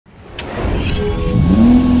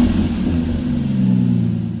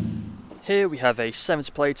Here we have a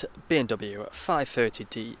 70 plate BMW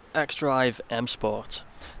 530D XDRIVE M Sport.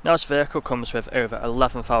 Now this vehicle comes with over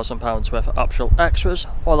 £11,000 worth of optional extras,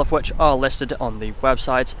 all of which are listed on the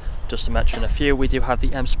website. Just to mention a few, we do have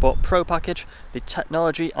the M Sport Pro package, the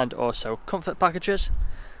technology and also comfort packages.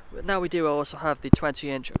 Now we do also have the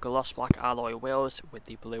 20-inch gloss black alloy wheels with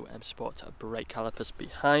the blue M Sport brake calipers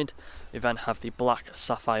behind. We then have the black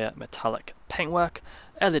sapphire metallic paintwork,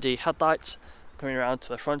 LED headlights. Coming around to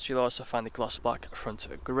the front, you'll also find the gloss black front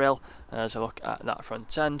grille as a look at that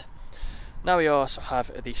front end. Now we also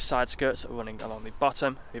have the side skirts running along the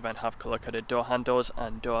bottom. We then have colour coded door handles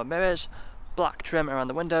and door mirrors, black trim around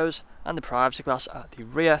the windows and the privacy glass at the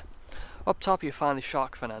rear. Up top you find the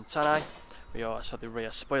shark fin antennae. We also have the rear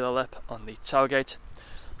spoiler lip on the tailgate.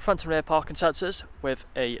 Front and rear parking sensors with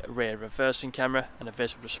a rear reversing camera and a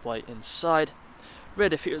visual display inside. Rear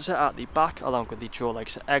diffuser at the back along with the dual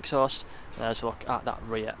exit exhaust, and there's a look at that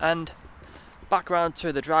rear end. Back round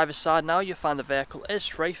to the driver's side now, you'll find the vehicle is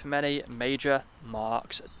free from any major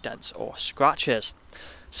marks, dents or scratches.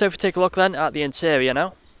 So if we take a look then at the interior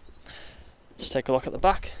now, just take a look at the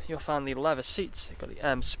back, you'll find the leather seats. You've got the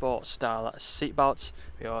M Sport style seat belts.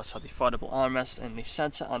 We also have the foldable armrest in the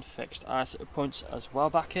centre and fixed ISO points as well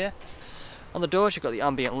back here. On the doors you've got the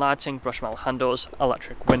ambient lighting, brush metal handles,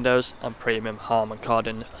 electric windows and premium Harman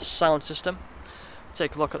Kardon sound system.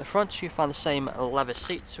 Take a look at the front, you find the same leather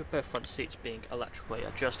seats with both front seats being electrically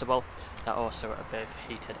adjustable. That also are both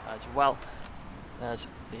heated as well. There's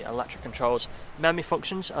the electric controls, memory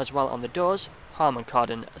functions as well on the doors, Harman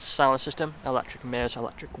Kardon sound system, electric mirrors,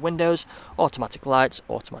 electric windows, automatic lights,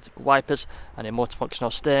 automatic wipers and a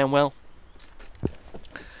multifunctional steering wheel.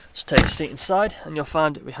 Just take a seat inside and you'll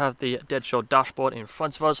find we have the digital dashboard in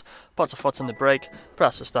front of us. Put a foot on the brake,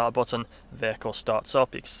 press the start button, the vehicle starts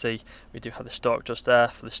up. You can see we do have the stalk just there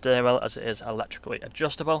for the steering wheel as it is electrically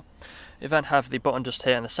adjustable. You then have the button just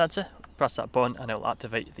here in the centre. Press that button and it will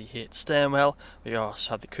activate the heated steering wheel. We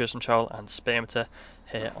also have the cruise control and speedometer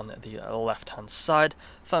here on the left hand side.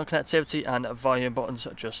 Phone connectivity and volume buttons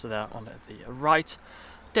just there on the right.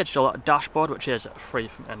 Digital dashboard which is free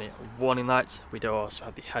from any warning lights. We do also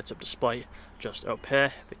have the heads-up display just up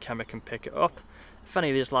here. The camera can pick it up. If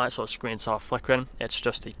any of these lights or screens are flickering, it's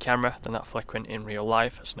just the camera, they're not flickering in real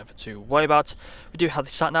life. It's nothing to worry about. We do have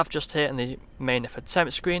the sat nav just here in the main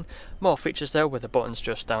infotainment screen. More features though with the buttons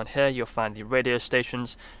just down here. You'll find the radio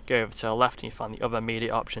stations. Go over to the left and you find the other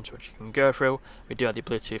media options which you can go through. We do have the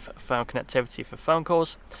Bluetooth phone connectivity for phone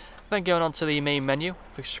calls. Then going on to the main menu,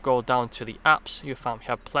 if we scroll down to the apps, you'll find we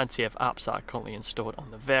have plenty of apps that are currently installed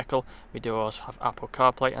on the vehicle. We do also have Apple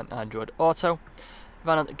CarPlay and Android Auto.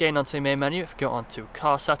 Then again onto the main menu, if we go on to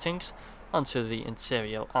car settings, onto the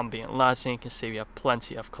interior ambient lighting, you can see we have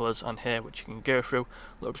plenty of colours on here which you can go through.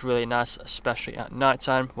 Looks really nice, especially at night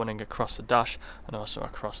time, running across the dash and also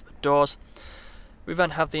across the doors. We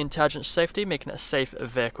then have the intelligent safety, making it a safe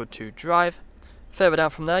vehicle to drive. Further down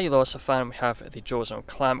from there you'll also find we have the dual zone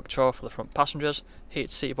climate control for the front passengers,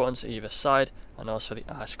 heated seat buttons either side and also the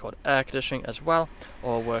ice cold air conditioning as well,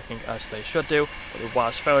 all working as they should do. With the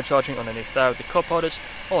wireless phone charging underneath there with the cup holders,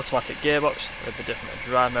 automatic gearbox with the different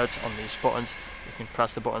drive modes on these buttons. You can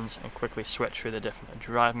press the buttons and quickly switch through the different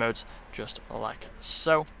drive modes just like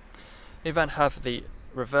so. We then have the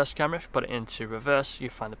reverse camera. If you put it into reverse you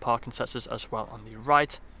find the parking sensors as well on the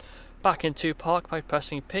right. Back into park by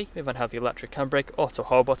pressing P, we then have the electric handbrake, auto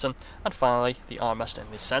hold button, and finally the armrest in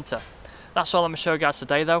the centre. That's all I'm going to show you guys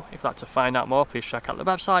today though. If you'd like to find out more, please check out the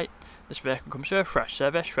website. This vehicle comes with a fresh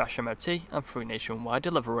service, fresh MOT, and free nationwide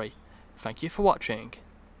delivery. Thank you for watching.